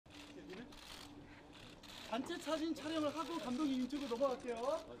단체 사진 촬영을 하고 감독님 인터뷰 넘어갈게요.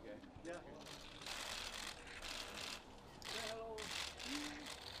 Okay. Yeah.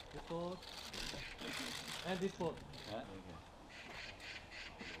 This board. And this board. Yeah.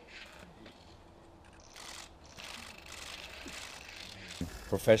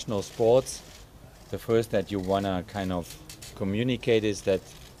 Professional sports, the first that you want to kind of communicate is that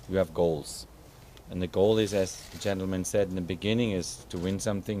you have goals. And the goal is, as the gentleman said in the beginning, is to win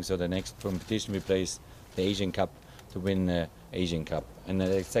something. So the next competition we play is the Asian Cup, to win the Asian Cup. And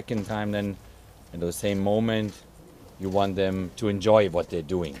the second time then, in the same moment, you want them to enjoy what they're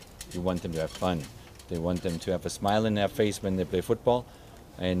doing. You want them to have fun. They want them to have a smile in their face when they play football.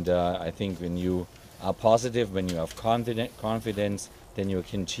 And I think when you are positive, when you have confidence, then you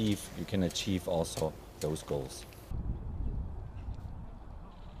can achieve also those goals.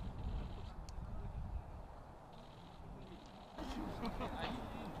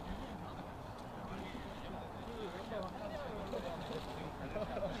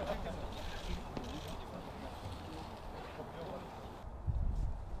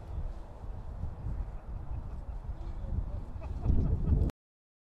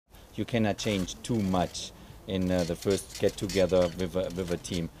 You cannot change too much in the first get-together with a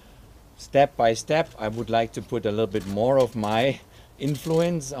team. Step by step, I would like to put a little bit more of my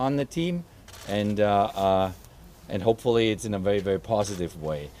influence on the team, and hopefully it's in a very, very positive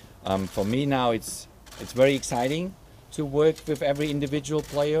way. For me now, it's very exciting to work with every individual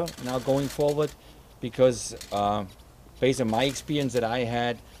player now going forward, because based on my experience that I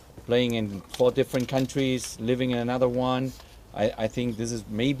had playing in 4 different countries, living in another one, I think this is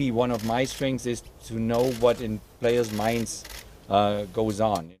maybe one of my strengths, is to know what in players' minds goes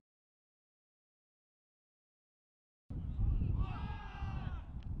on.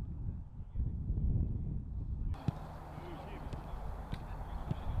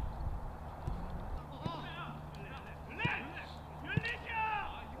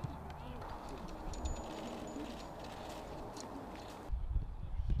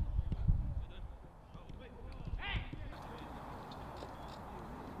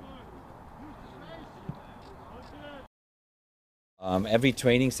 Every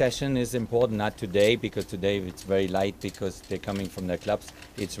training session is important, not today, because today it's very light because they're coming from their clubs.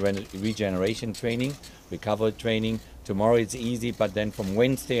 It's regeneration training, recovery training. Tomorrow it's easy, but then from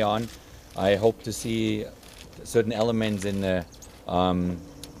Wednesday on, I hope to see certain elements in the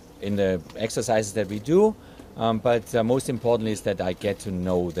exercises that we do. But most importantly is that I get to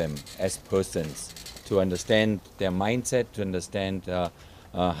know them as persons, to understand their mindset, to understand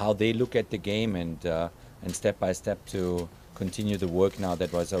how they look at the game, and step by step to continue the work now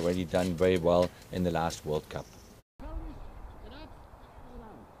that was already done very well in the last World Cup.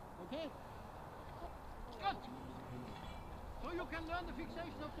 Okay? Good. So you can learn the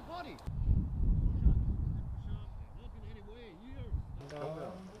fixation of the body. Not in any way here.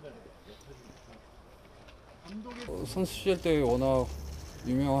 선수 시절 때 워낙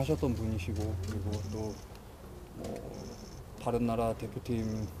유명하셨던 분이시고, 그리고 또 다른 나라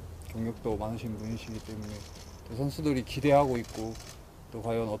대표팀 경력도 많으신 분이시기 때문에 또 선수들이 기대하고 있고, 또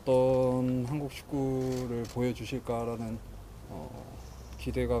과연 어떤 한국 축구를 보여주실까라는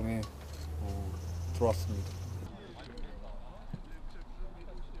기대감에 들어왔습니다.